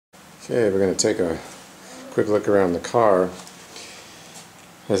Okay, we're going to take a quick look around the car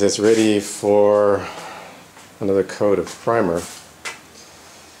as it's ready for another coat of primer.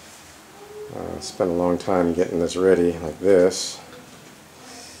 Spent a long time getting this ready like this,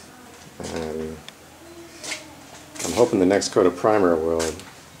 and I'm hoping the next coat of primer will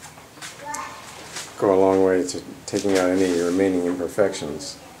go a long way to taking out any remaining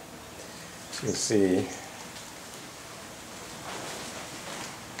imperfections. As you can see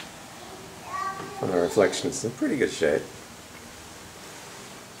from the reflection, it's in pretty good shape.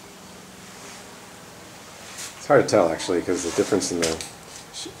 It's hard to tell actually, because the difference in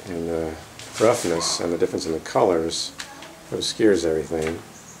the roughness and the difference in the colors obscures everything.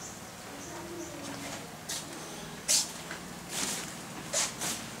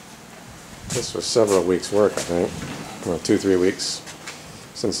 This was several weeks' work, I think. Well, 2-3 weeks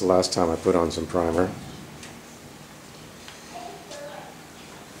since the last time I put on some primer.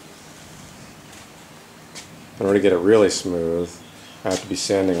 In order to get it really smooth, I have to be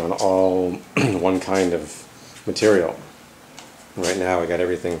sanding on all one kind of material. Right now I got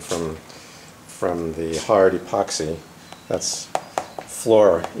everything from the hard epoxy. That's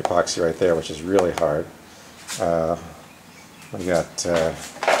floor epoxy right there, which is really hard. We got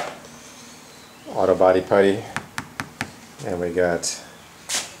auto body putty, and we got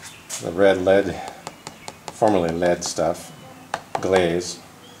the red lead, formerly lead stuff, glaze,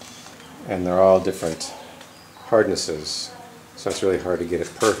 and they're all different hardnesses, so it's really hard to get it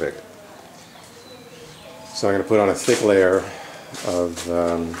perfect. So I'm going to put on a thick layer of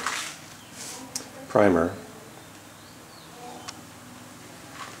primer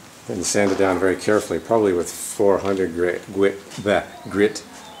and sand it down very carefully, probably with 400 grit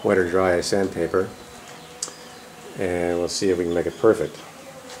wet or dry sandpaper, and we'll see if we can make it perfect.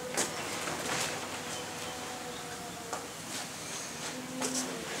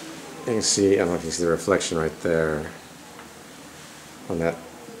 You can see, I don't know if you can see the reflection right there on that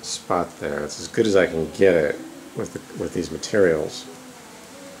spot there. It's as good as I can get it with these materials.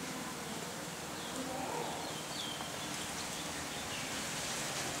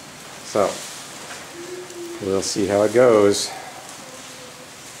 So we'll see how it goes.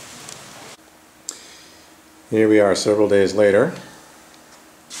 Here we are several days later.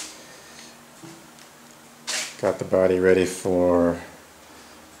 Got the body ready for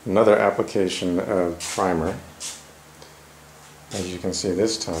another application of primer. As you can see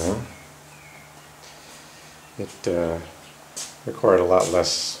this time, it required a lot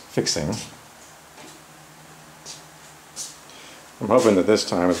less fixing. I'm hoping that this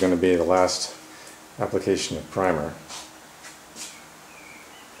time is going to be the last application of primer.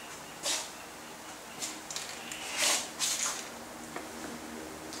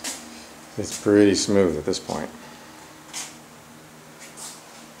 It's pretty smooth at this point.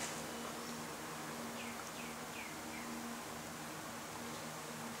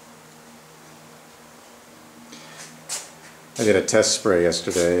 I did a test spray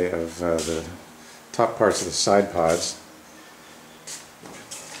yesterday of the top parts of the side pods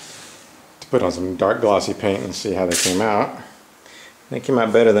to put on some dark glossy paint and see how they came out. They came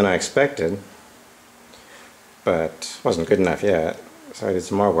out better than I expected, but wasn't good enough yet, so I did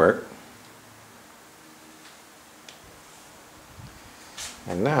some more work.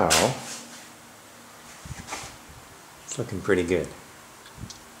 And now it's looking pretty good.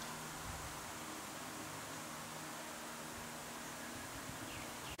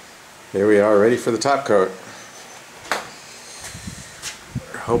 Here we are, ready for the top coat.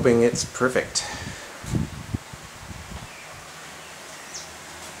 We're hoping it's perfect.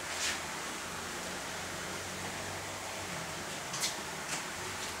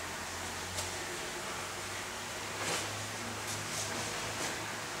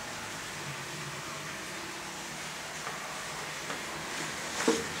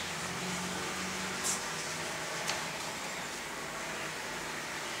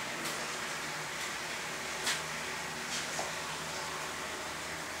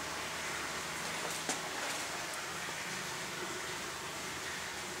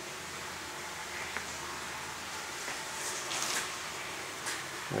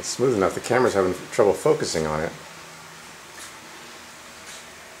 It's smooth enough, the camera's having trouble focusing on it.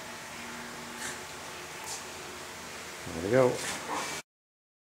 There we go.